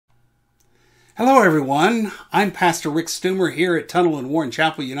Hello, everyone. I'm Pastor Rick Stumer here at Tunnel and Warren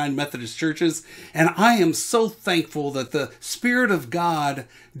Chapel United Methodist Churches, and I am so thankful that the Spirit of God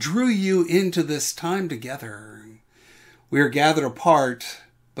drew you into this time together. We are gathered apart,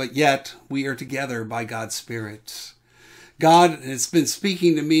 but yet we are together by God's Spirit. God has been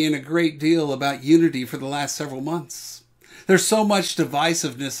speaking to me in a great deal about unity for the last several months. There's so much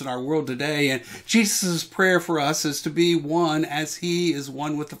divisiveness in our world today, and Jesus' prayer for us is to be one as He is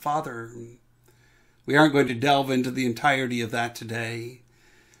one with the Father. We aren't going to delve into the entirety of that today,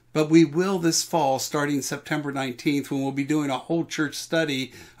 but we will this fall, starting September 19th, when we'll be doing a whole church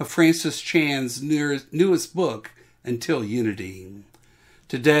study of Francis Chan's newest book, Until Unity.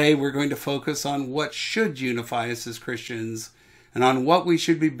 Today, we're going to focus on what should unify us as Christians and on what we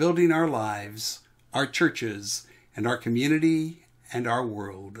should be building our lives, our churches, and our community and our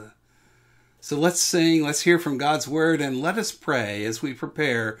world. So let's sing, let's hear from God's word, and let us pray as we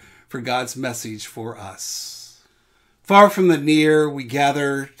prepare for God's message for us. Far from the near, we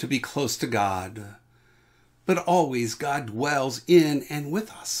gather to be close to God, but always God dwells in and with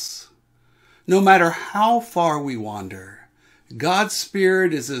us. No matter how far we wander, God's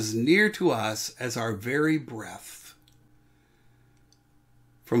Spirit is as near to us as our very breath.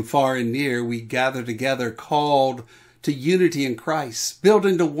 From far and near, we gather together, called to unity in Christ, built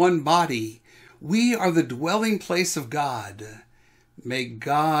into one body. We are the dwelling place of God. May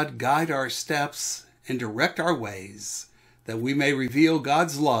God guide our steps and direct our ways, that we may reveal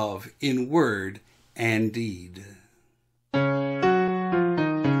God's love in word and deed.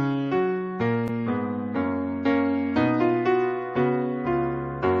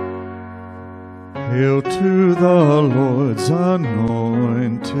 Hail to the Lord's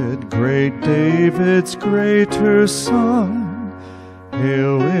anointed, great David's greater Son.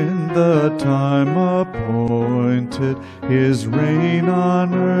 Hail in the time appointed, His reign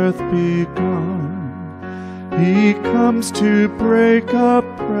on earth begun. He comes to break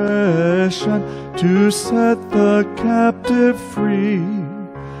oppression, to set the captive free,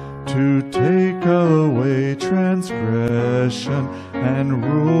 to take away transgression and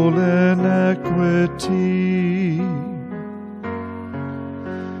rule in equity.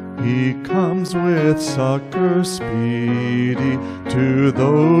 He comes with succor speedy to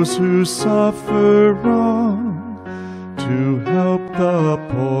those who suffer wrong, to help the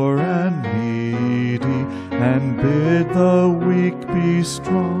poor and needy and bid the weak be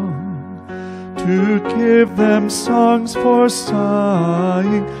strong, to give them songs for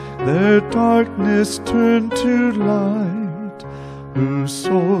sighing, their darkness turned to light, whose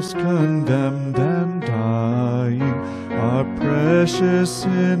souls condemned and dying are precious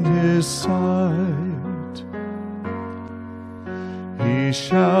in His sight. He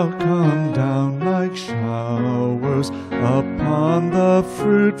shall come down like showers upon the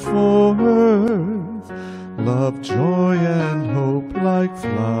fruitful earth, love, joy, and hope like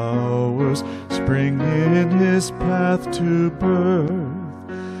flowers spring in His path to birth.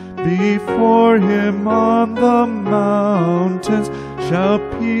 Before Him on the mountains shall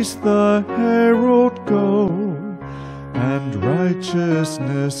peace the herald go, and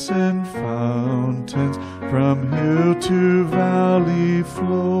righteousness in fountains from hill to valley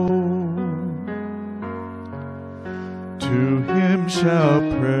flow. To Him shall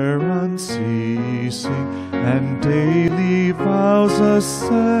prayer unceasing and daily vows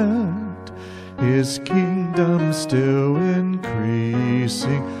ascend, His kingdom still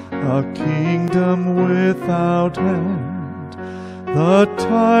increasing, a kingdom without end. The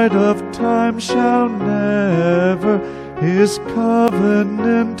tide of time shall never His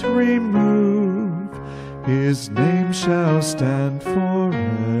covenant remove. His name shall stand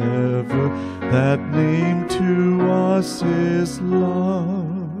forever. That name to us is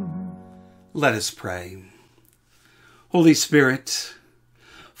love. Let us pray. Holy Spirit,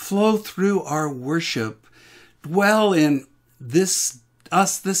 flow through our worship, dwell in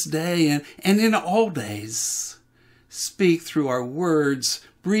us this day and in all days. Speak through our words,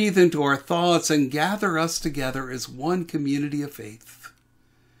 breathe into our thoughts, and gather us together as one community of faith.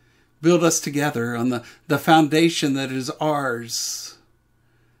 Build us together on the foundation that is ours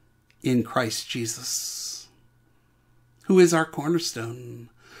in Christ Jesus, who is our cornerstone.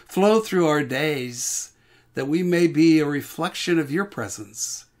 Flow through our days that we may be a reflection of your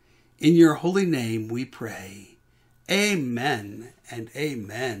presence. In your holy name we pray. Amen and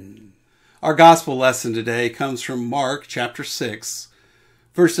amen. Our gospel lesson today comes from Mark chapter 6,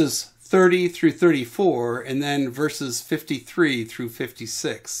 verses 30 through 34, and then verses 53 through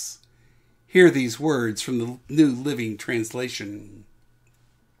 56. Hear these words from the New Living Translation.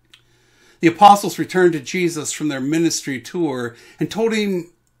 The apostles returned to Jesus from their ministry tour and told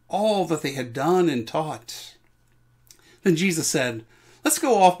him all that they had done and taught. Then Jesus said, "Let's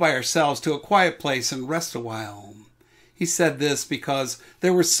go off by ourselves to a quiet place and rest a while." He said this because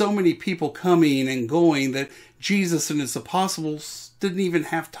there were so many people coming and going that Jesus and his apostles didn't even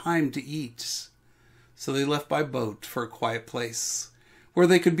have time to eat. So they left by boat for a quiet place where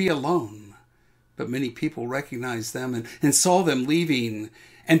they could be alone. But many people recognized them and saw them leaving.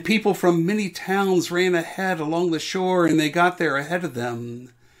 And people from many towns ran ahead along the shore, and they got there ahead of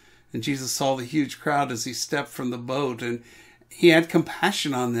them. And Jesus saw the huge crowd as he stepped from the boat, and he had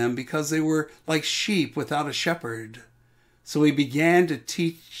compassion on them because they were like sheep without a shepherd. So he began to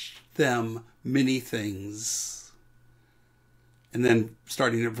teach them many things. And then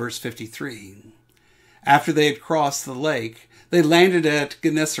starting at verse 53. After they had crossed the lake, they landed at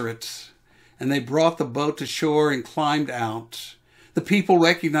Gennesaret, and they brought the boat to shore and climbed out. The people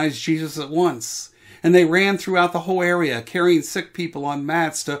recognized Jesus at once, and they ran throughout the whole area, carrying sick people on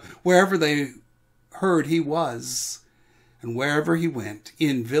mats to wherever they heard he was. And wherever he went,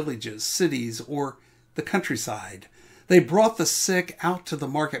 in villages, cities, or the countryside, they brought the sick out to the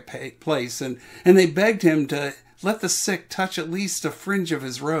marketplace, and they begged him to let the sick touch at least a fringe of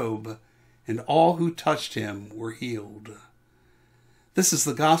his robe, and all who touched him were healed. This is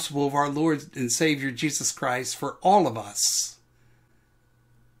the gospel of our Lord and Savior Jesus Christ for all of us.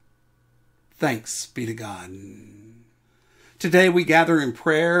 Thanks be to God. Today we gather in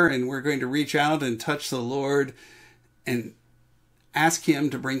prayer, and we're going to reach out and touch the Lord and ask him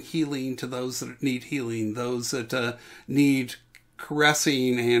to bring healing to those that need healing, those that need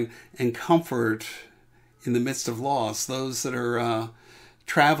caressing and comfort in the midst of loss, those that are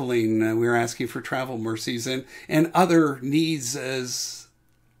traveling. We're asking for travel mercies and other needs as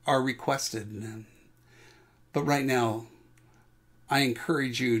are requested. But right now, I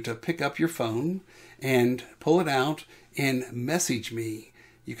encourage you to pick up your phone and pull it out and message me.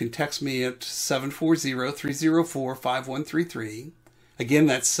 You can text me at 740-304-5133. Again,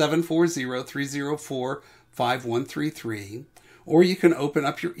 that's 740-304-5133. Or you can open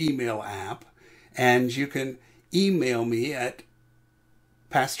up your email app and you can email me at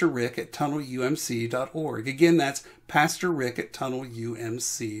pastorrick@tunnelumc.org. Again, that's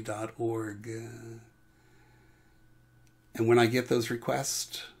pastorrick@tunnelumc.org. And when I get those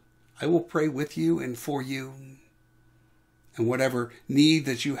requests, I will pray with you and for you. And whatever need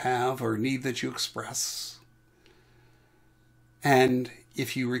that you have or need that you express. And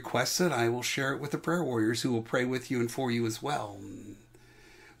if you request it, I will share it with the prayer warriors who will pray with you and for you as well.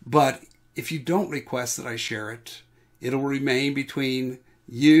 But if you don't request that I share it, it'll remain between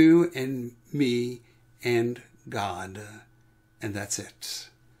you and me and God. And that's it.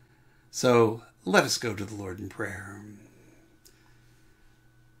 So let us go to the Lord in prayer.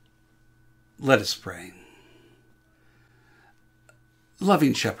 Let us pray.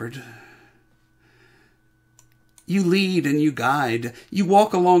 Loving Shepherd, you lead and you guide, you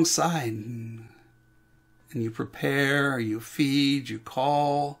walk alongside, and you prepare, you feed, you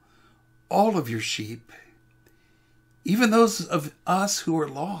call all of your sheep, even those of us who are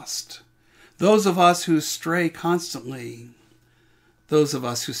lost, those of us who stray constantly, those of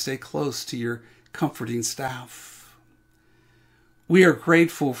us who stay close to your comforting staff. We are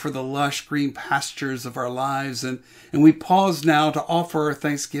grateful for the lush green pastures of our lives, and we pause now to offer our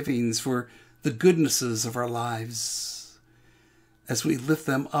thanksgivings for the goodnesses of our lives as we lift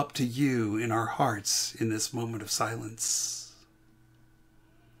them up to you in our hearts in this moment of silence.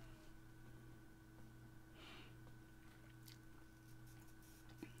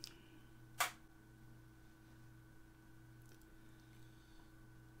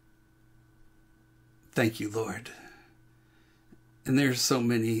 Thank you, Lord. And there's so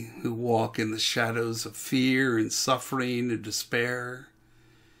many who walk in the shadows of fear and suffering and despair.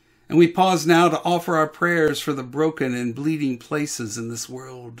 And we pause now to offer our prayers for the broken and bleeding places in this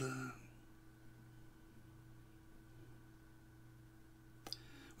world.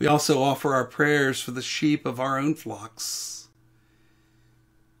 We also offer our prayers for the sheep of our own flocks,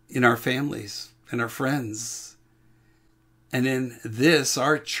 in our families and our friends, and in this,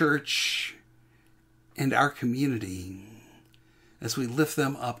 our church and our community, as we lift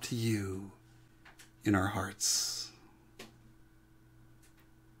them up to you in our hearts.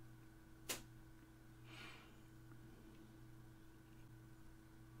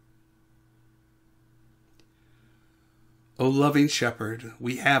 O loving Shepherd,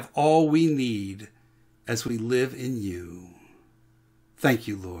 we have all we need as we live in you. Thank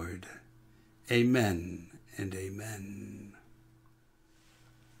you, Lord. Amen and amen.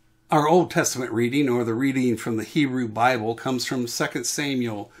 Our Old Testament reading, or the reading from the Hebrew Bible, comes from 2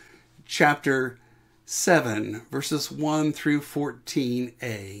 Samuel chapter 7, verses 1 through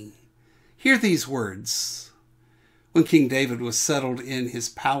 14a. Hear these words. When King David was settled in his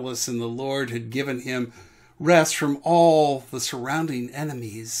palace and the Lord had given him rest from all the surrounding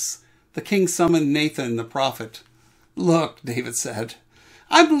enemies, the king summoned Nathan the prophet. "Look," David said,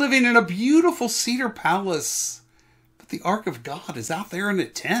 "I'm living in a beautiful cedar palace, but the ark of God is out there in a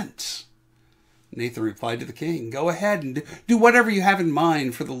tent." Nathan replied to the king, "Go ahead and do whatever you have in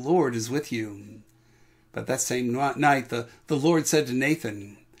mind, for the Lord is with you." But that same night the Lord said to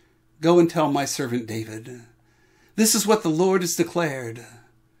Nathan, "Go and tell my servant David, this is what the Lord has declared.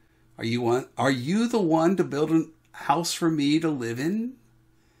 Are you the one to build a house for me to live in?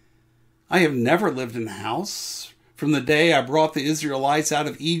 I have never lived in a house from the day I brought the Israelites out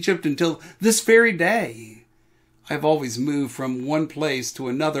of Egypt until this very day. I have always moved from one place to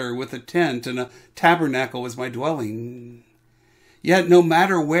another with a tent and a tabernacle as my dwelling. Yet no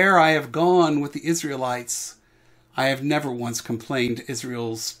matter where I have gone with the Israelites, I have never once complained to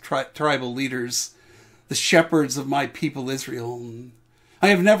Israel's tribal leaders, the shepherds of my people Israel. I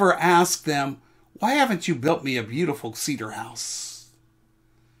have never asked them, 'Why haven't you built me a beautiful cedar house?'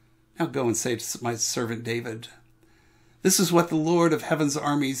 Now go and say to my servant David, 'This is what the Lord of heaven's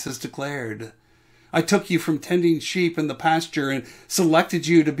armies has declared. I took you from tending sheep in the pasture and selected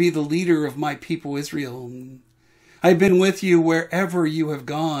you to be the leader of my people Israel. I have been with you wherever you have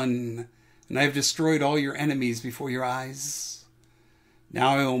gone, and I have destroyed all your enemies before your eyes.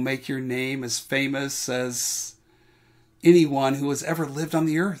 Now I will make your name as famous as anyone who has ever lived on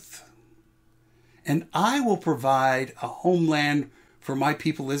the earth. And I will provide a homeland for my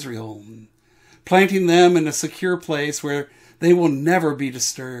people Israel, planting them in a secure place where they will never be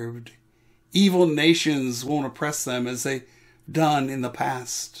disturbed. Evil nations won't oppress them as they've done in the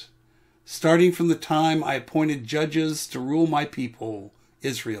past, starting from the time I appointed judges to rule my people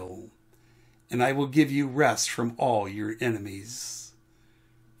Israel, and I will give you rest from all your enemies.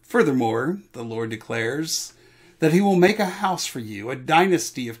 Furthermore, the Lord declares that he will make a house for you, a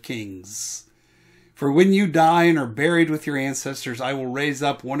dynasty of kings. For when you die and are buried with your ancestors, I will raise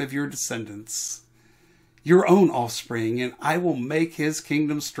up one of your descendants, your own offspring, and I will make his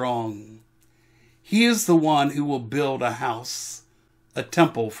kingdom strong. He is the one who will build a house, a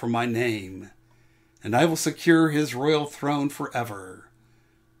temple for my name, and I will secure his royal throne forever.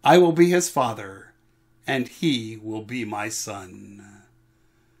 I will be his father, and he will be my son."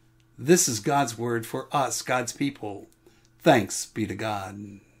 This is God's word for us, God's people. Thanks be to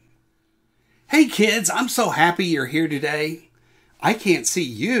God. Hey kids, I'm so happy you're here today. I can't see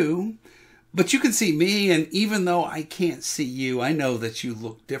you, but you can see me, and even though I can't see you, I know that you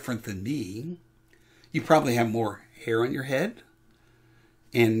look different than me. You probably have more hair on your head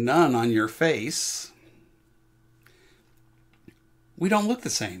and none on your face. We don't look the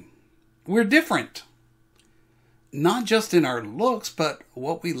same. We're different. Not just in our looks, but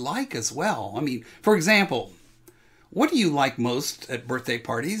what we like as well. I mean, for example, what do you like most at birthday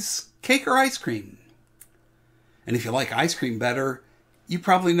parties? Cake or ice cream? And if you like ice cream better, you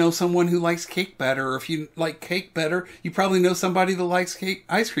probably know someone who likes cake better. Or if you like cake better, you probably know somebody that likes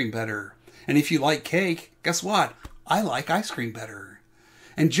ice cream better. And if you like cake, guess what? I like ice cream better.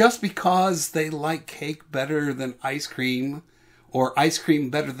 And just because they like cake better than ice cream, or ice cream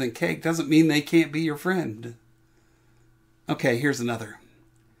better than cake, doesn't mean they can't be your friend. Okay, here's another.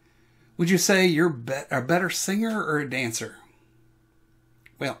 Would you say you're a better singer or a dancer?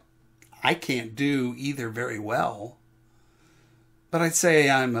 Well, I can't do either very well, but I'd say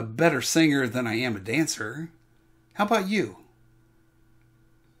I'm a better singer than I am a dancer. How about you?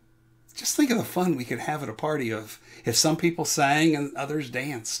 Just think of the fun we could have at a party if some people sang and others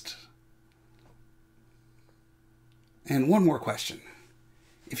danced. And one more question.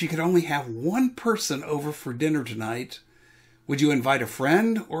 If you could only have one person over for dinner tonight, would you invite a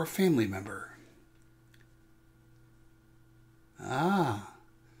friend or a family member?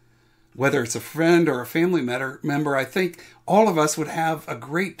 Whether it's a friend or a family member, I think all of us would have a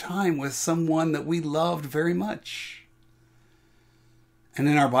great time with someone that we loved very much. And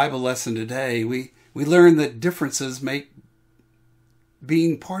in our Bible lesson today, we learn that differences make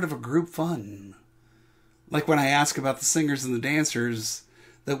being part of a group fun. Like when I ask about the singers and the dancers,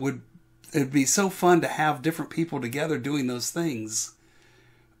 it'd be so fun to have different people together doing those things.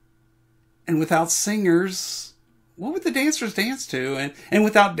 And without singers, what would the dancers dance to? And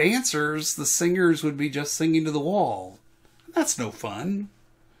without dancers, the singers would be just singing to the wall. That's no fun.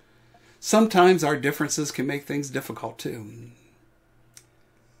 Sometimes our differences can make things difficult too.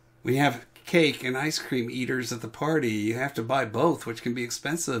 When you have cake and ice cream eaters at the party, you have to buy both, which can be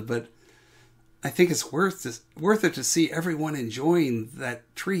expensive, but I think it's worth it to see everyone enjoying that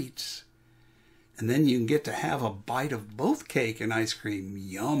treat. And then you can get to have a bite of both cake and ice cream.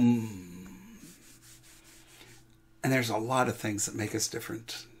 Yum. And there's a lot of things that make us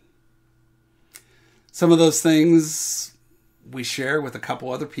different. Some of those things we share with a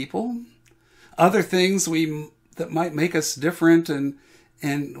couple other people. Other things that might make us different, and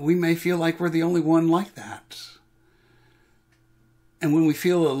we may feel like we're the only one like that. And when we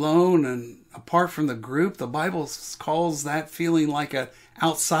feel alone and apart from the group, the Bible calls that feeling like an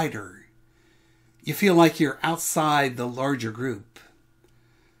outsider. You feel like you're outside the larger group.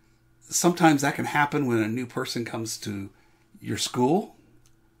 Sometimes that can happen when a new person comes to your school,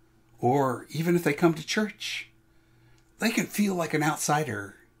 or even if they come to church. They can feel like an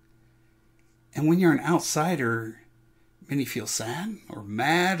outsider. And when you're an outsider, many feel sad or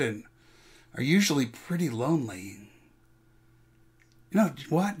mad and are usually pretty lonely. You know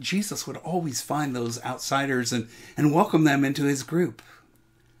what? Jesus would always find those outsiders and welcome them into his group.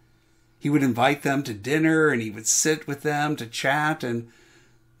 He would invite them to dinner and he would sit with them to chat. And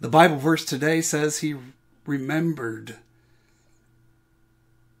the Bible verse today says he remembered.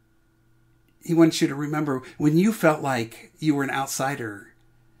 He wants you to remember when you felt like you were an outsider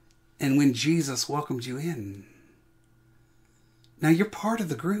and when Jesus welcomed you in. Now you're part of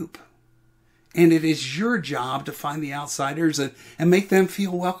the group. And it is your job to find the outsiders and make them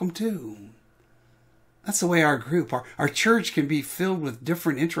feel welcome too. That's the way our group, our church can be filled with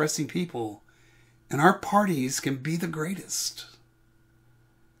different interesting people. And our parties can be the greatest.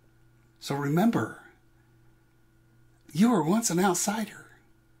 So remember, you were once an outsider.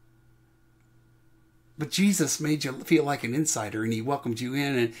 But Jesus made you feel like an insider and he welcomed you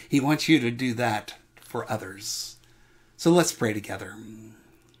in and he wants you to do that for others. So let's pray together.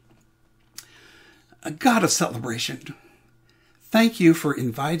 A God of celebration, thank you for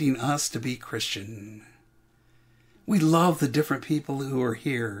inviting us to be Christian. We love the different people who are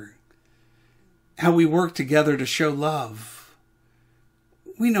here, how we work together to show love.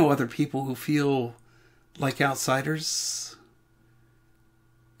 We know other people who feel like outsiders.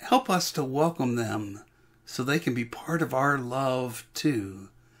 Help us to welcome them so they can be part of our love too,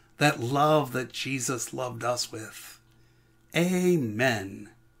 that love that Jesus loved us with. Amen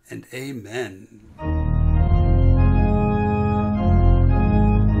and amen.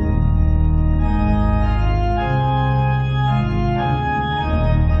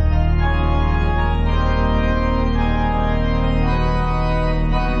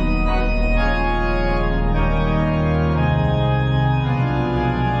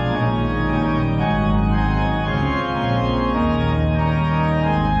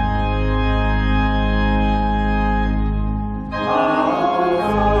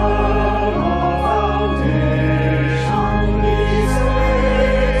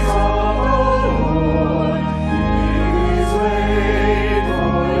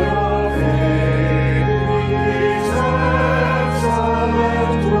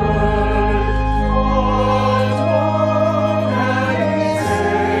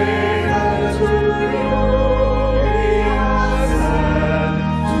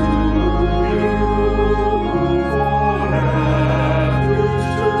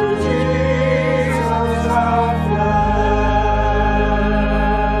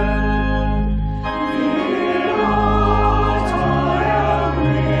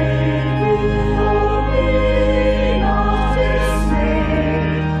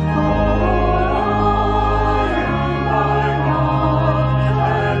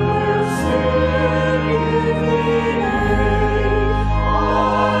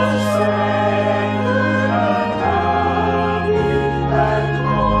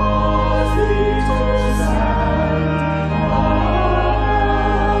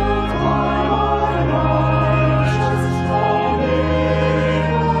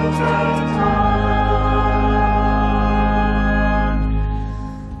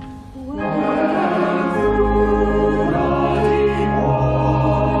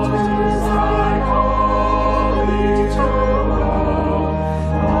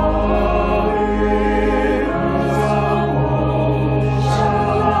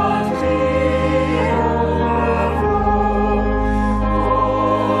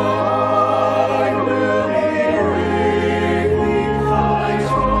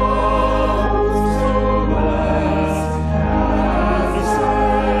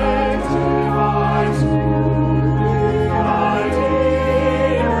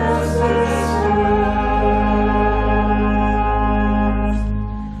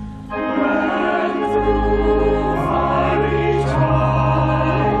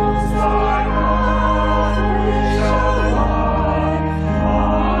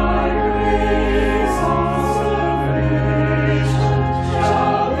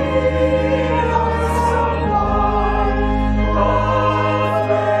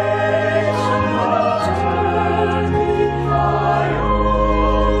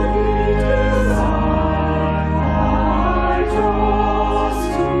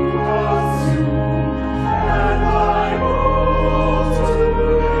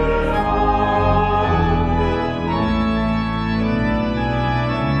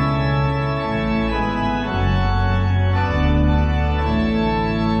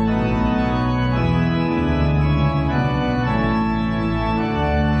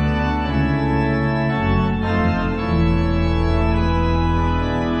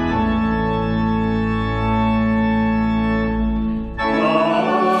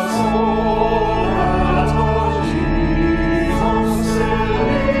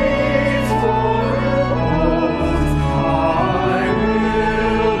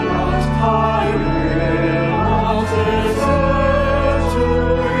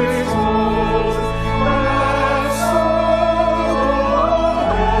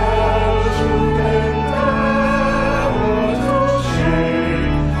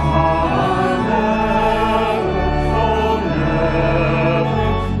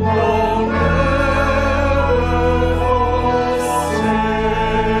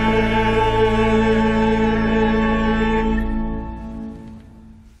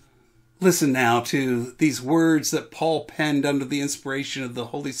 Listen now to these words that Paul penned under the inspiration of the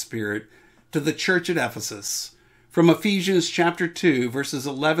Holy Spirit to the church at Ephesus from Ephesians chapter 2, verses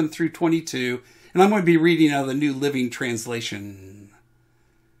 11 through 22, and I'm going to be reading out of the New Living Translation.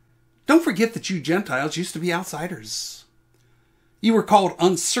 Don't forget that you Gentiles used to be outsiders. You were called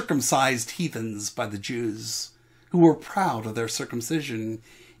uncircumcised heathens by the Jews, who were proud of their circumcision,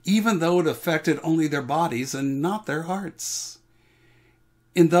 even though it affected only their bodies and not their hearts.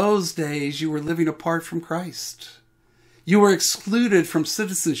 In those days, you were living apart from Christ. You were excluded from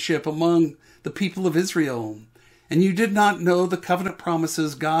citizenship among the people of Israel, and you did not know the covenant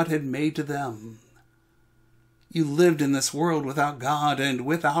promises God had made to them. You lived in this world without God and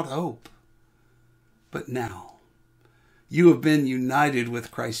without hope. But now, you have been united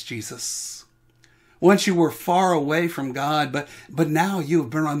with Christ Jesus. Once you were far away from God, but now you have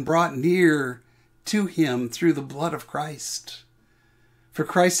been brought near to Him through the blood of Christ. For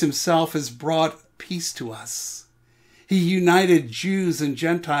Christ Himself has brought peace to us. He united Jews and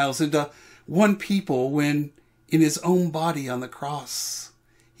Gentiles into one people when, in His own body on the cross,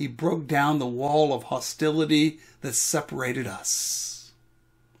 He broke down the wall of hostility that separated us.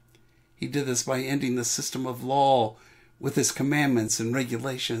 He did this by ending the system of law with His commandments and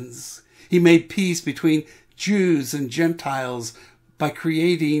regulations. He made peace between Jews and Gentiles by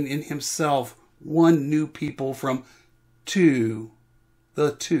creating in Himself one new people from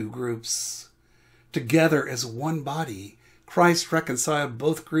the two groups. Together as one body, Christ reconciled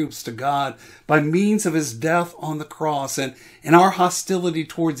both groups to God by means of His death on the cross, and our hostility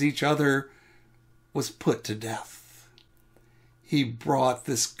towards each other was put to death. He brought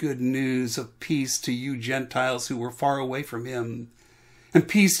this good news of peace to you Gentiles who were far away from Him, and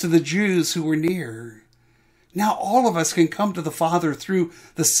peace to the Jews who were near. Now all of us can come to the Father through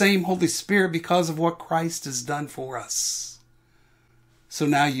the same Holy Spirit because of what Christ has done for us. So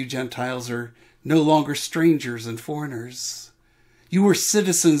now you Gentiles are no longer strangers and foreigners. You are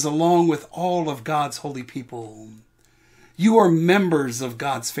citizens along with all of God's holy people. You are members of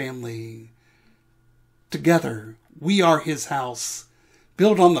God's family. Together, we are His house,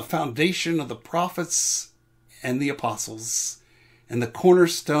 built on the foundation of the prophets and the apostles, and the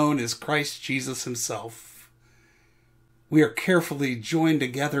cornerstone is Christ Jesus Himself. We are carefully joined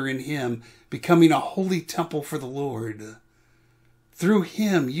together in Him, becoming a holy temple for the Lord. Through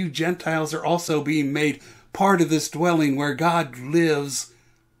Him, you Gentiles are also being made part of this dwelling where God lives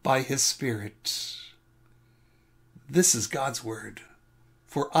by His Spirit. This is God's word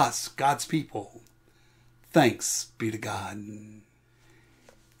for us, God's people. Thanks be to God.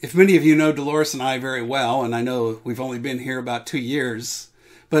 If many of you know Dolores and I very well, and I know we've only been here about 2 years,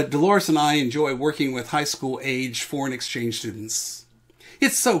 but Dolores and I enjoy working with high school age foreign exchange students.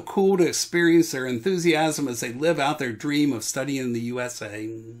 It's so cool to experience their enthusiasm as they live out their dream of studying in the USA.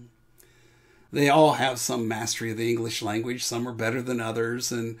 They all have some mastery of the English language. Some are better than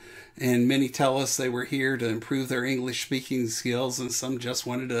others, and many tell us they were here to improve their English speaking skills, and some just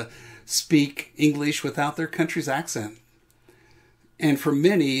wanted to speak English without their country's accent. And for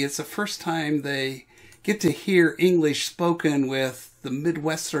many, it's the first time they get to hear English spoken with the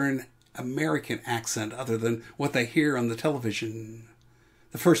Midwestern American accent other than what they hear on the television.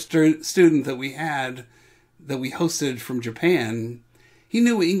 The first student that we hosted from Japan, he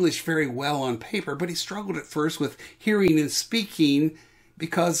knew English very well on paper, but he struggled at first with hearing and speaking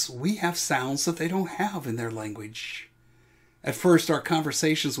because we have sounds that they don't have in their language. At first, our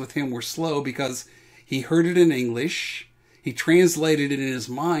conversations with him were slow because he heard it in English, he translated it in his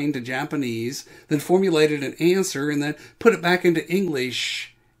mind to Japanese, then formulated an answer, and then put it back into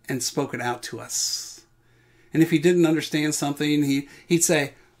English and spoke it out to us. And if he didn't understand something, he'd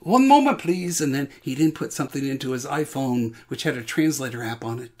say, "One moment, please." And then he'd input something into his iPhone, which had a translator app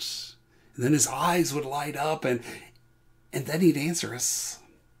on it. And then his eyes would light up, and then he'd answer us.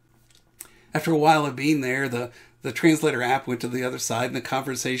 After a while of being there, the translator app went to the other side, and the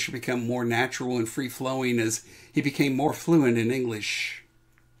conversation became more natural and free-flowing as he became more fluent in English.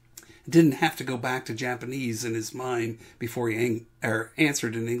 He didn't have to go back to Japanese in his mind before he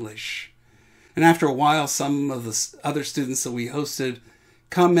answered in English. And after a while, some of the other students that we hosted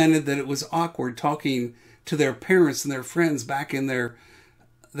commented that it was awkward talking to their parents and their friends back in their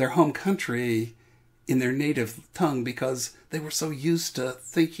home country in their native tongue because they were so used to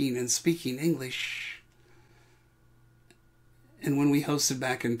thinking and speaking English. And when we hosted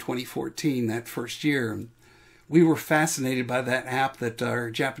back in 2014, that first year, we were fascinated by that app that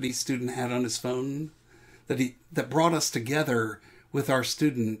our Japanese student had on his phone that brought us together with our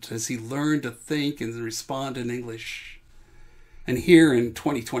student as he learned to think and respond in English. And here in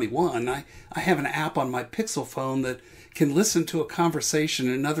 2021, I have an app on my Pixel phone that can listen to a conversation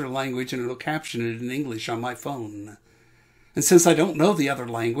in another language and it'll caption it in English on my phone. And since I don't know the other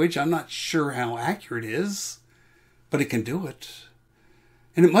language, I'm not sure how accurate it is, but it can do it.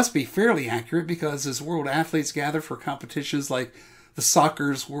 And it must be fairly accurate because as world athletes gather for competitions like the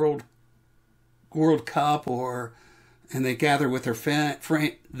soccer's World Cup, and they gather with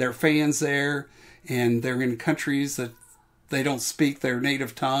their fans there, and they're in countries that they don't speak their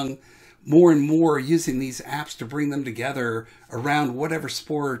native tongue, more and more using these apps to bring them together around whatever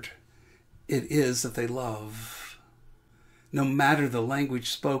sport it is that they love, no matter the language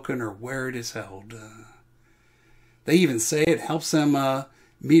spoken or where it is held. They even say it helps them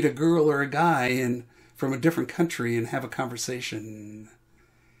meet a girl or a guy from a different country and have a conversation.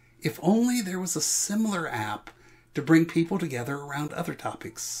 If only there was a similar app to bring people together around other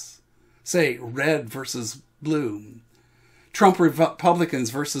topics. Say, red versus blue. Trump Republicans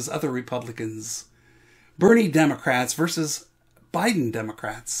versus other Republicans. Bernie Democrats versus Biden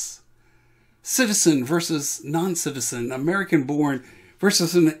Democrats. Citizen versus non-citizen. American-born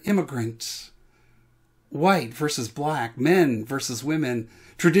versus an immigrant. White versus black. Men versus women.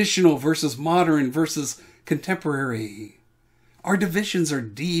 Traditional versus modern versus contemporary. Our divisions are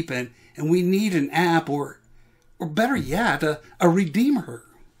deep, and we need an app, or better yet, a redeemer.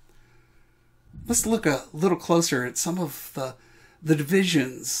 Let's look a little closer at some of the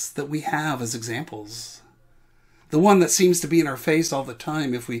divisions that we have as examples. The one that seems to be in our face all the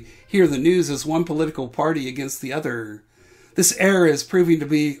time if we hear the news is one political party against the other. This era is proving to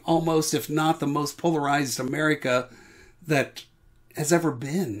be almost, if not the most polarized America that has ever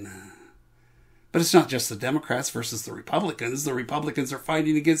been. But it's not just the Democrats versus the Republicans. The Republicans are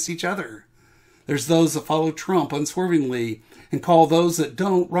fighting against each other. There's those that follow Trump unswervingly and call those that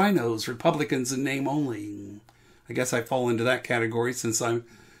don't rhinos, Republicans in name only. I guess I fall into that category since I've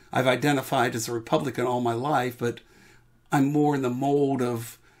identified as a Republican all my life, but I'm more in the mold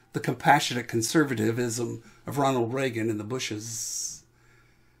of the compassionate conservatism of Ronald Reagan and the Bushes.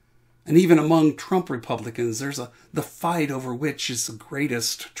 And even among Trump Republicans, there's the fight over which is the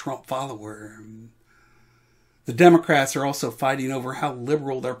greatest Trump follower. The Democrats are also fighting over how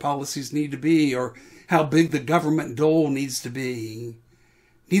liberal their policies need to be or how big the government dole needs to be.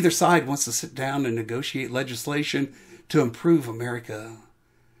 Neither side wants to sit down and negotiate legislation to improve America.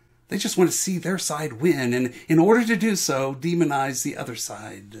 They just want to see their side win, and in order to do so, demonize the other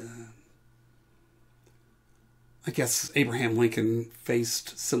side. I guess Abraham Lincoln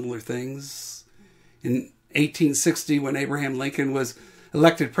faced similar things. In 1860, when Abraham Lincoln was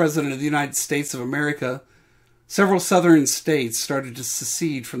elected President of the United States of America, several southern states started to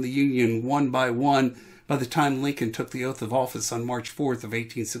secede from the Union one by one by the time Lincoln took the oath of office on March 4th of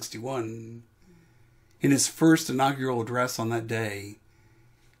 1861. In his first inaugural address on that day,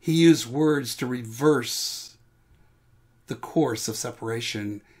 he used words to reverse the course of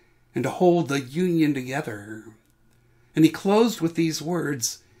separation and to hold the Union together. And he closed with these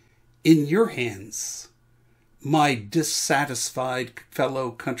words, "In your hands, my dissatisfied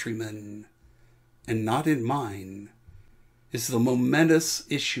fellow countrymen, and not in mine, is the momentous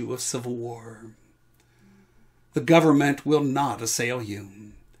issue of civil war. The government will not assail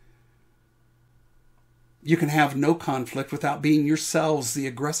you. You can have no conflict without being yourselves the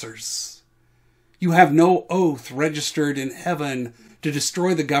aggressors. You have no oath registered in heaven to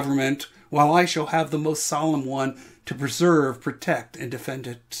destroy the government, while I shall have the most solemn one to preserve, protect, and defend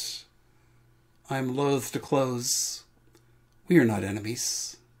it. I am loath to close. We are not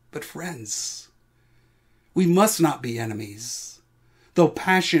enemies, but friends. We must not be enemies. Though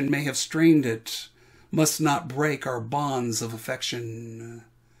passion may have strained it, must not break our bonds of affection.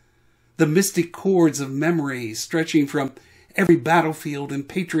 The mystic cords of memory stretching from every battlefield and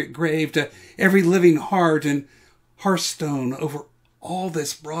patriot grave to every living heart and hearthstone over all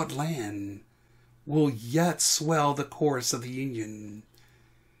this broad land will yet swell the chorus of the Union.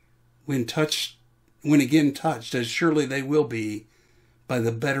 When again touched, as surely they will be, by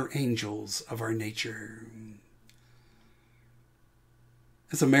the better angels of our nature.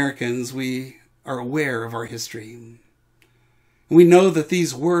 As Americans, we are aware of our history. We know that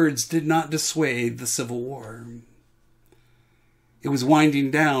these words did not dissuade the Civil War. It was winding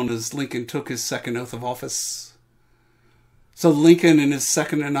down as Lincoln took his second oath of office. So Lincoln, in his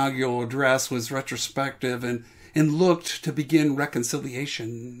second inaugural address, was retrospective and looked to begin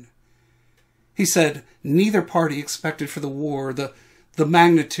reconciliation. He said neither party expected for the war the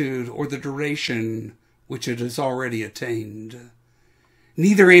magnitude or the duration which it has already attained.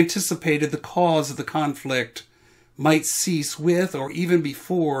 Neither anticipated the cause of the conflict might cease with or even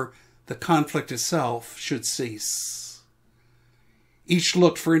before the conflict itself should cease. Each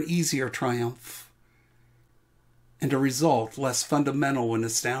looked for an easier triumph. and a result less fundamental and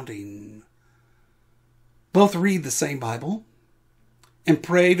astounding. Both read the same Bible and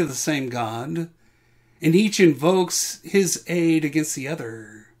pray to the same God, and each invokes his aid against the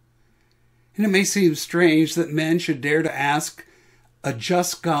other. And it may seem strange that men should dare to ask a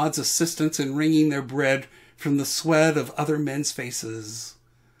just God's assistance in wringing their bread from the sweat of other men's faces.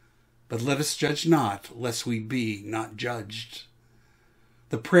 But let us judge not, lest we be not judged.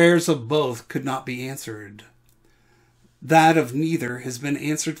 The prayers of both could not be answered. That of neither has been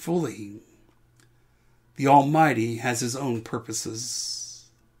answered fully. The Almighty has his own purposes.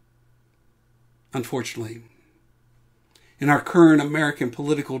 Unfortunately, in our current American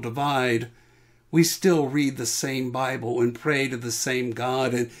political divide, we still read the same Bible and pray to the same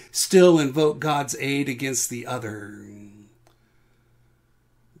God and still invoke God's aid against the other.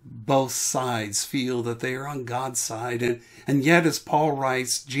 Both sides feel that they are on God's side, and yet, as Paul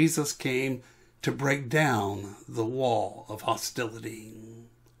writes, Jesus came to break down the wall of hostility.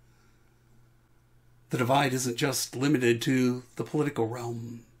 The divide isn't just limited to the political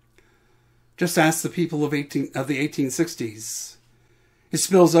realm. Just ask the people of the 1860s. It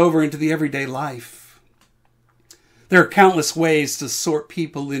spills over into the everyday life. There are countless ways to sort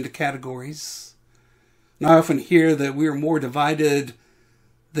people into categories. And I often hear that we are more divided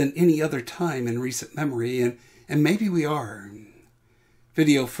than any other time in recent memory, and maybe we are.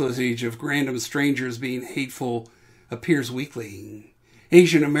 Video footage of random strangers being hateful appears weekly.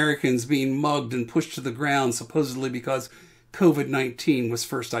 Asian Americans being mugged and pushed to the ground supposedly because COVID-19 was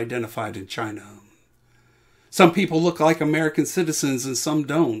first identified in China. Some people look like American citizens and some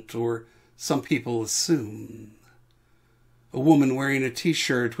don't, or some people assume. A woman wearing a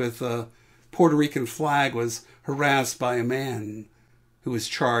t-shirt with a Puerto Rican flag was harassed by a man who was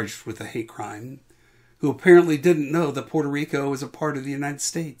charged with a hate crime, who apparently didn't know that Puerto Rico was a part of the United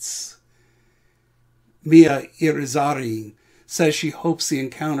States. Mia Irizarry says she hopes the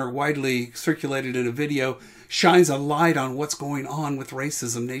encounter, widely circulated in a video, shines a light on what's going on with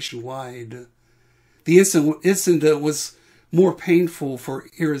racism nationwide. The incident was more painful for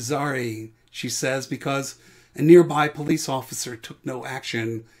Irizarry, she says, because a nearby police officer took no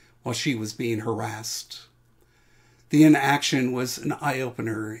action while she was being harassed. The inaction was an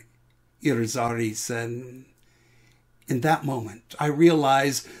eye-opener, Irizarry said. In that moment, I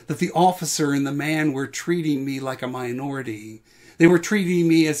realized that the officer and the man were treating me like a minority. They were treating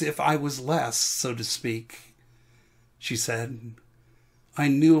me as if I was less, so to speak, she said. I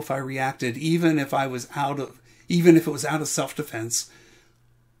knew if I reacted, even if it was out of self-defense,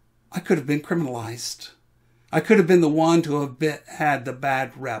 I could have been criminalized. I could have been the one to have had the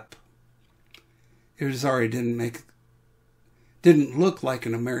bad rep. Irizarry didn't look like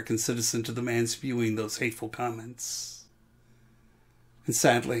an American citizen to the man spewing those hateful comments. And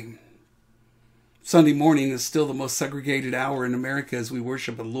sadly, Sunday morning is still the most segregated hour in America as we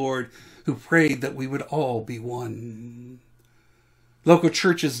worship a Lord who prayed that we would all be one. Local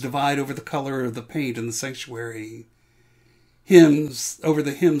churches divide over the color of the paint in the sanctuary. Hymns over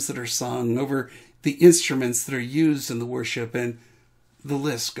the hymns that are sung, over the instruments that are used in the worship, and the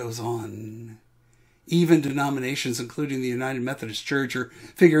list goes on. Even denominations, including the United Methodist Church, are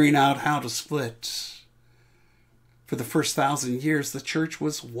figuring out how to split. For the first 1,000 years, the church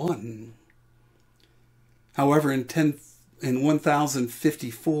was one. However, in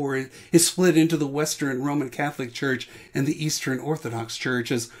 1054, it split into the Western Roman Catholic Church and the Eastern Orthodox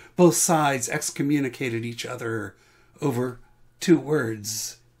Church as both sides excommunicated each other over 2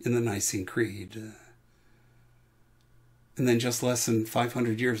 words in the Nicene Creed. And then just less than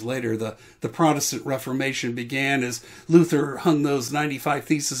 500 years later, the Protestant Reformation began as Luther hung those 95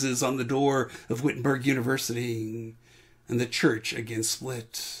 theses on the door of Wittenberg University, and the church again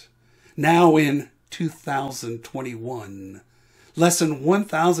split. Now in 2021, less than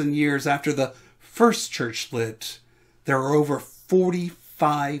 1,000 years after the first church split, there are over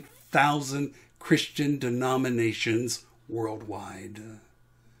 45,000 Christian denominations worldwide.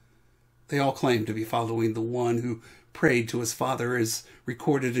 They all claim to be following the one who prayed to his Father, as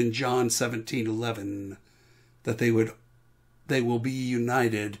recorded in John 17:11, that they will be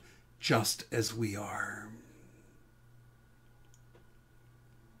united just as we are.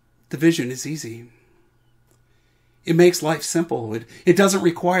 Division is easy. It makes life simple. It doesn't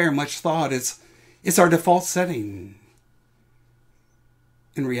require much thought. It's our default setting.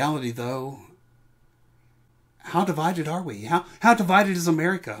 In reality, though, how divided are we? How divided is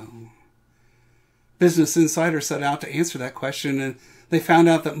America? Business Insider set out to answer that question, and they found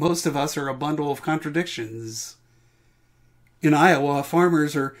out that most of us are a bundle of contradictions. In Iowa,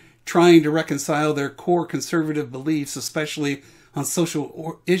 farmers are trying to reconcile their core conservative beliefs, especially on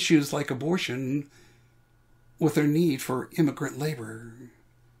social issues like abortion, with their need for immigrant labor.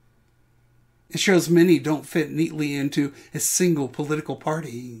 It shows many don't fit neatly into a single political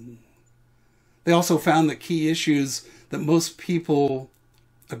party. They also found that key issues that most people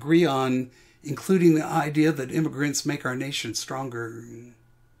agree on, including the idea that immigrants make our nation stronger.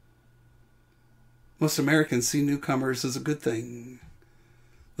 Most Americans see newcomers as a good thing.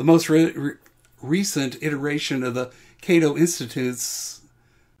 The most recent iteration of the Cato Institute's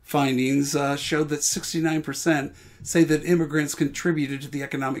findings showed that 69% say that immigrants contributed to the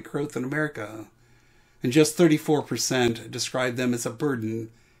economic growth in America, and just 34% describe them as a burden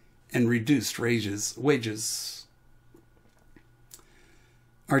and reduced wages.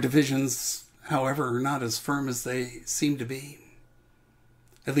 Our divisions, however, are not as firm as they seem to be.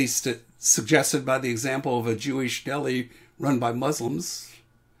 At least suggested by the example of a Jewish deli run by Muslims.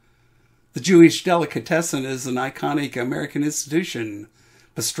 The Jewish delicatessen is an iconic American institution.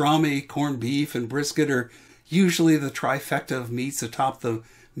 Pastrami, corned beef, and brisket are usually the trifecta of meats atop the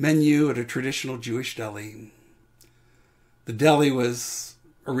menu at a traditional Jewish deli. The deli was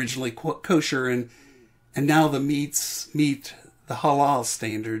originally kosher, and now the meats meet the halal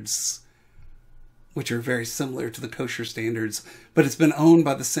standards, which are very similar to the kosher standards, but it's been owned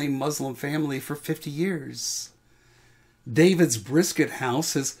by the same Muslim family for 50 years. David's Brisket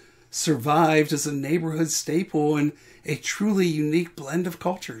House has survived as a neighborhood staple and a truly unique blend of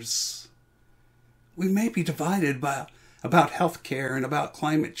cultures. We may be divided about health care and about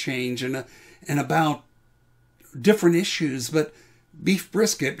climate change and about different issues, but beef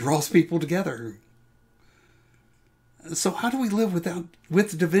brisket draws people together. So how do we live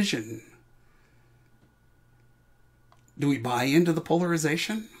with division? Do we buy into the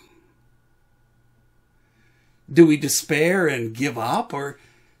polarization? Do we despair and give up, or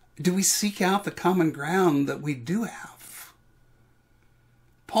do we seek out the common ground that we do have?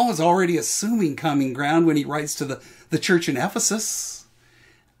 Paul is already assuming common ground when he writes to the church in Ephesus.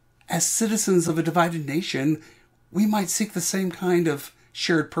 As citizens of a divided nation, we might seek the same kind of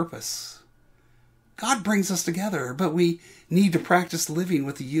shared purpose. God brings us together, but we need to practice living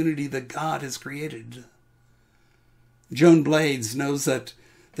with the unity that God has created. Joan Blades knows that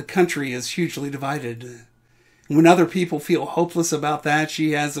the country is hugely divided. When other people feel hopeless about that,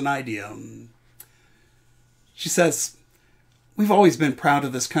 she has an idea. She says, "We've always been proud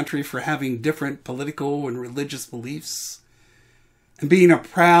of this country for having different political and religious beliefs and being a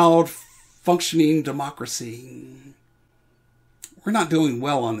proud, functioning democracy. We're not doing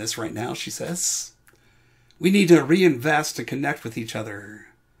well on this right now," she says. "We need to reinvest and connect with each other."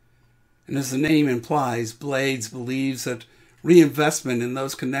 And as the name implies, Blades believes that reinvestment in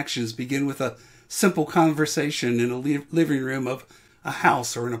those connections begin with a simple conversation in a living room of a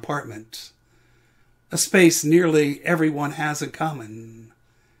house or an apartment, a space nearly everyone has in common.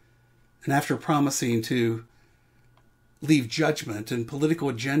 And after promising to leave judgment and political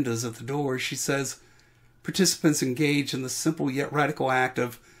agendas at the door, she says participants engage in the simple yet radical act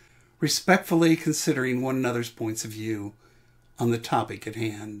of respectfully considering one another's points of view on the topic at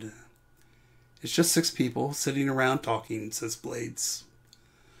hand. It's just 6 people sitting around talking, says Blades,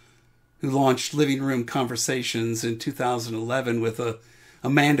 who launched Living Room Conversations in 2011 with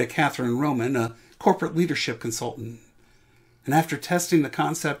Amanda Catherine Roman, a corporate leadership consultant. And after testing the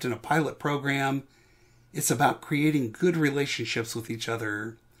concept in a pilot program, it's about creating good relationships with each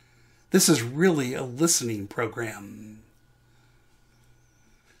other. This is really a listening program.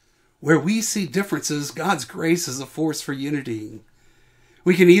 Where we see differences, God's grace is a force for unity.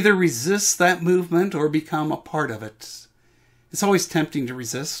 We can either resist that movement or become a part of it. It's always tempting to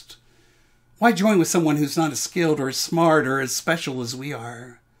resist. Why join with someone who's not as skilled or as smart or as special as we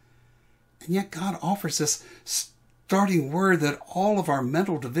are? And yet God offers this starting word that all of our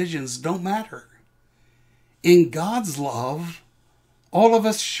mental divisions don't matter. In God's love, all of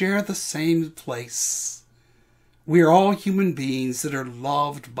us share the same place. We are all human beings that are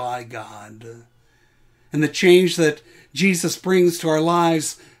loved by God. And the change that Jesus brings to our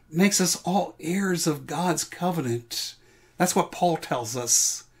lives makes us all heirs of God's covenant. That's what Paul tells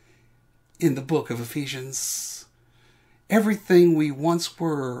us in the book of Ephesians. Everything we once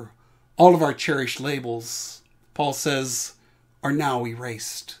were, all of our cherished labels, Paul says, are now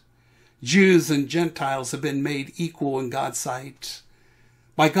erased. Jews and Gentiles have been made equal in God's sight.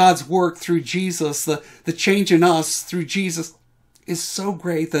 By God's work through Jesus, the change in us through Jesus is so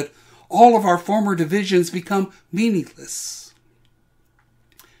great that all of our former divisions become meaningless.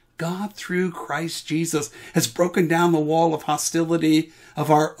 God, through Christ Jesus, has broken down the wall of hostility of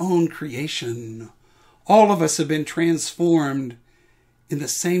our own creation. All of us have been transformed in the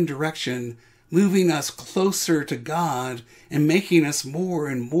same direction, moving us closer to God and making us more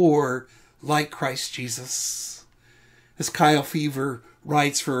and more like Christ Jesus. As Kyle Fever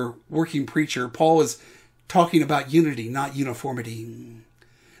writes for Working Preacher, Paul is talking about unity, not uniformity.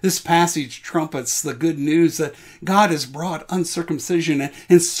 This passage trumpets the good news that God has brought uncircumcision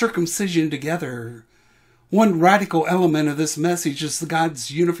and circumcision together. One radical element of this message is that God's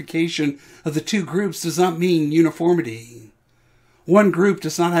unification of the two groups does not mean uniformity. One group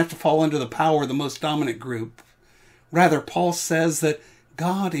does not have to fall under the power of the most dominant group. Rather, Paul says that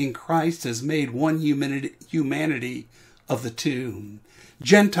God in Christ has made one humanity of the two.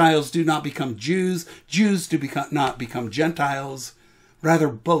 Gentiles do not become Jews. Jews do not become Gentiles. Rather,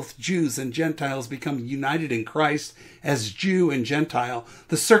 both Jews and Gentiles become united in Christ as Jew and Gentile.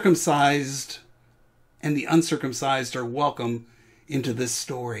 The circumcised and the uncircumcised are welcome into this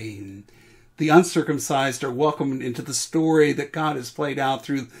story. The uncircumcised are welcomed into the story that God has played out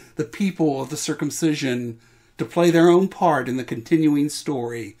through the people of the circumcision to play their own part in the continuing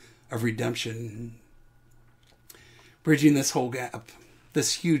story of redemption. Bridging this whole gap,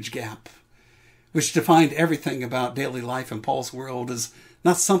 this huge gap, which defined everything about daily life in Paul's world, is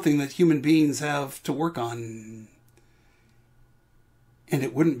not something that human beings have to work on. And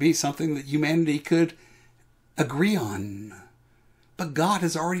it wouldn't be something that humanity could agree on. But God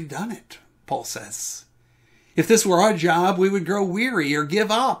has already done it, Paul says. If this were our job, we would grow weary or give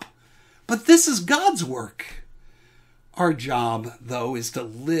up. But this is God's work. Our job, though, is to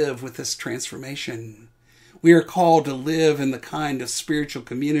live with this transformation. We are called to live in the kind of spiritual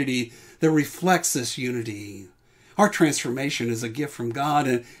community that reflects this unity. Our transformation is a gift from God,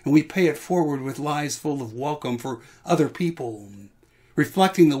 and we pay it forward with lives full of welcome for other people,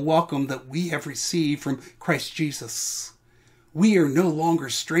 reflecting the welcome that we have received from Christ Jesus. We are no longer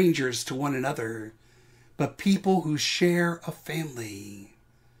strangers to one another, but people who share a family.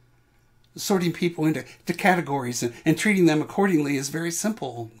 Sorting people into categories and treating them accordingly is very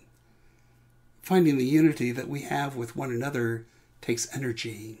simple. Finding the unity that we have with one another takes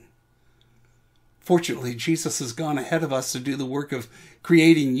energy. Fortunately, Jesus has gone ahead of us to do the work of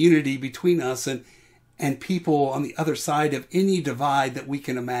creating unity between us and people on the other side of any divide that we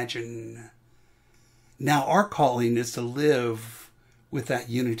can imagine. Now our calling is to live with that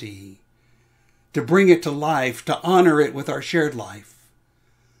unity, to bring it to life, to honor it with our shared life.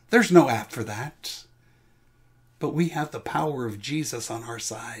 There's no app for that, but we have the power of Jesus on our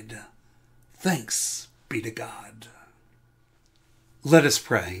side. Thanks be to God. Let us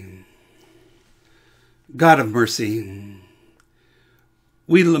pray. God of mercy,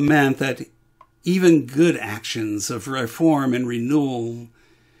 we lament that even good actions of reform and renewal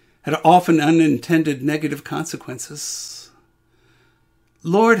had often unintended negative consequences.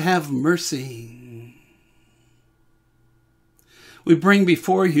 Lord, have mercy. We bring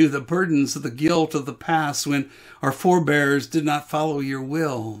before you the burdens of the guilt of the past when our forebears did not follow your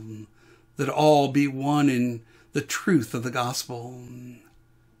will, that all be one in the truth of the gospel.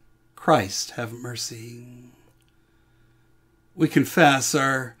 Christ, have mercy. We confess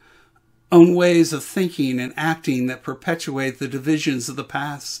our own ways of thinking and acting that perpetuate the divisions of the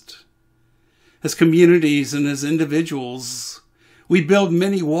past. As communities and as individuals, we build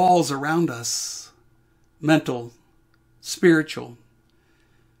many walls around us, mental, spiritual,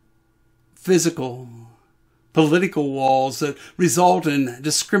 physical, political walls that result in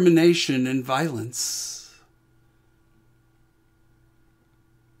discrimination and violence.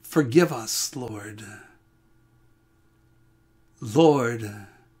 Forgive us, Lord. Lord,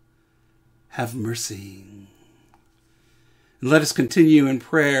 have mercy. And let us continue in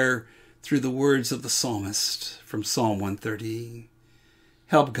prayer through the words of the psalmist from Psalm 130.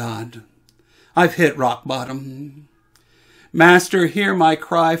 Help, God. I've hit rock bottom. Master, hear my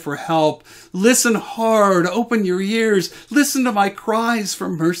cry for help. Listen hard. Open your ears. Listen to my cries for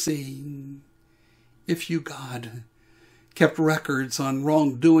mercy. If you, God, kept records on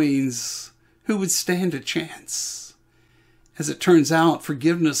wrongdoings, who would stand a chance? As it turns out,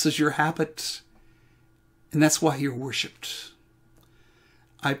 forgiveness is your habit, and that's why you're worshipped.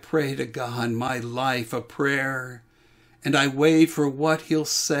 I pray to God my life a prayer, and I wait for what he'll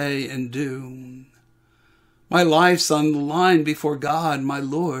say and do. My life's on the line before God, my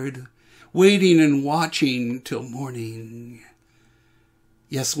Lord, waiting and watching till morning.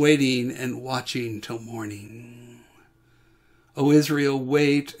 Yes, waiting and watching till morning. O Israel,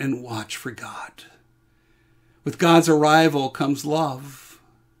 wait and watch for God. With God's arrival comes love.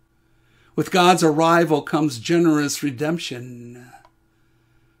 With God's arrival comes generous redemption.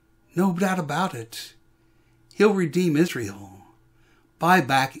 No doubt about it. He'll redeem Israel, buy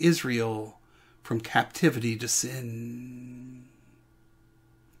back Israel from captivity to sin.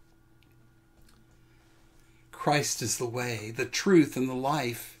 Christ is the way, the truth, and the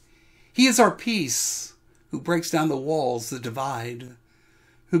life. He is our peace, who breaks down the walls that divide,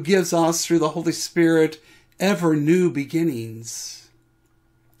 who gives us, through the Holy Spirit, ever new beginnings.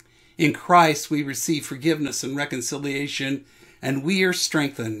 In Christ we receive forgiveness and reconciliation, and we are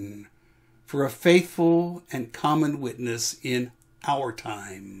strengthened for a faithful and common witness in our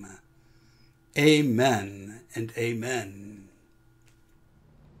time. Amen and amen.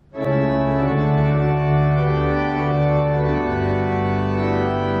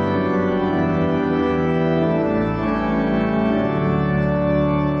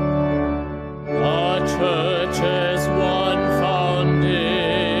 Church's one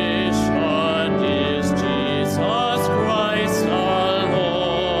foundation is Jesus Christ our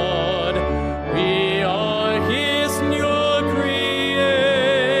Lord. We are His new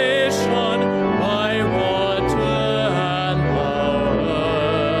creation by water and the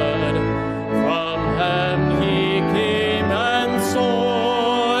word. From Him He came and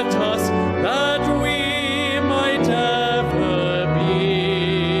sought us, that we might ever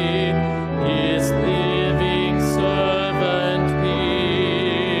be His living servant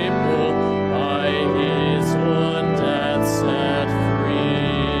people, by His own death set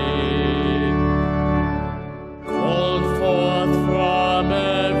free. Called forth from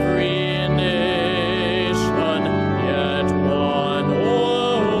every nation, yet one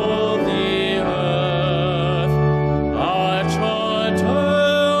o'er all the earth, our charter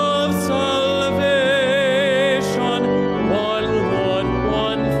of salvation, one Lord,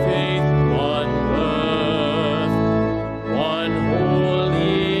 one faith, one birth, one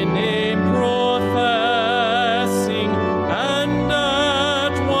holy name professing, and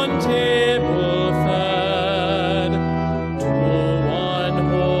at one table fed, to one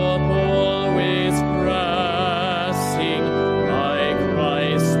hope always pressing, by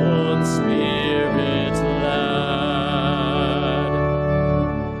Christ's own Spirit led.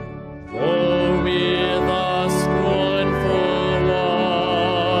 Though with a scornful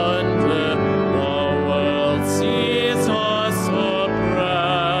wonder the world sees us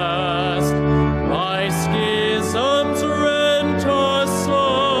oppressed, by schisms rent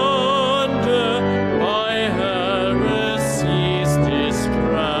asunder, by heresies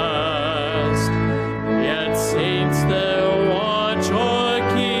distressed, yet saints their watch are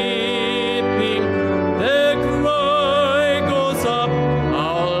keeping, their cry goes up,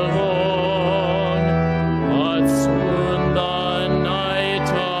 how long? But soon the night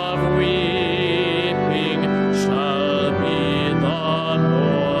of weeping shall be the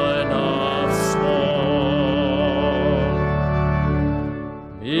morn of song.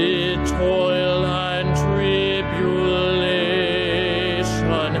 Mid toil and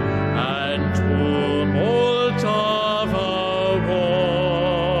tribulation and tumult of our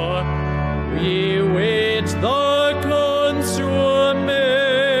war, we wait the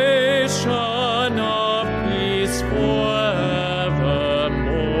consummation of peace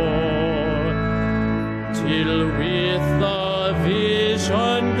forevermore, till with the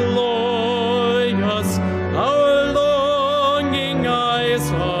vision glorious our longing eyes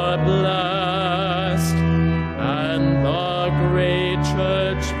are blessed, and the great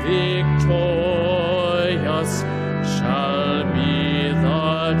church victorious shall be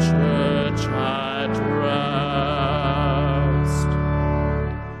the church at rest.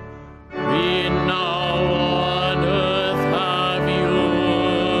 We now on earth have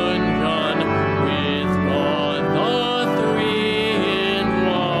union with God the Three in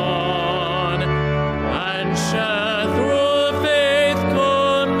One, and share through faith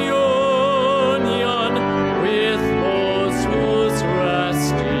communion with those whose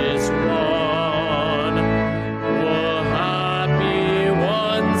rest is won. Oh, happy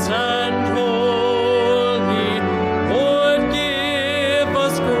ones and holy, Lord, give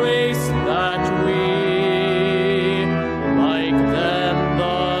us grace that we, like them,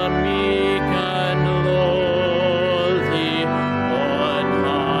 the meek and lowly, on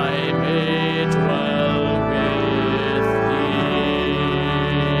high may dwell with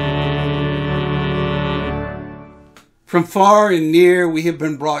Thee. From far and near we have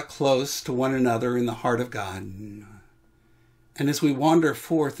been brought close to one another in the heart of God. And as we wander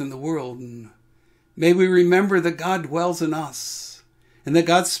forth in the world, may we remember that God dwells in us, and that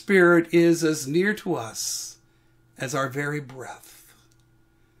God's Spirit is as near to us as our very breath.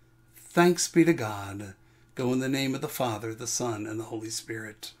 Thanks be to God. Go in the name of the Father, the Son, and the Holy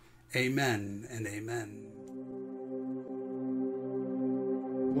Spirit. Amen and amen.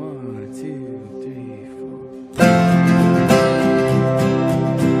 1, 2, 3, 4.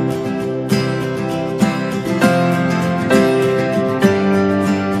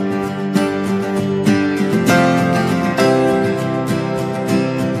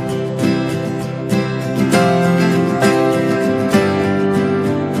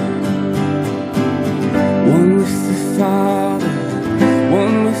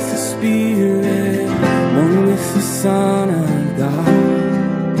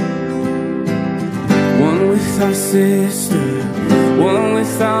 our sister, one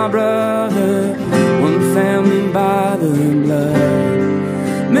with our brother, one family by the blood.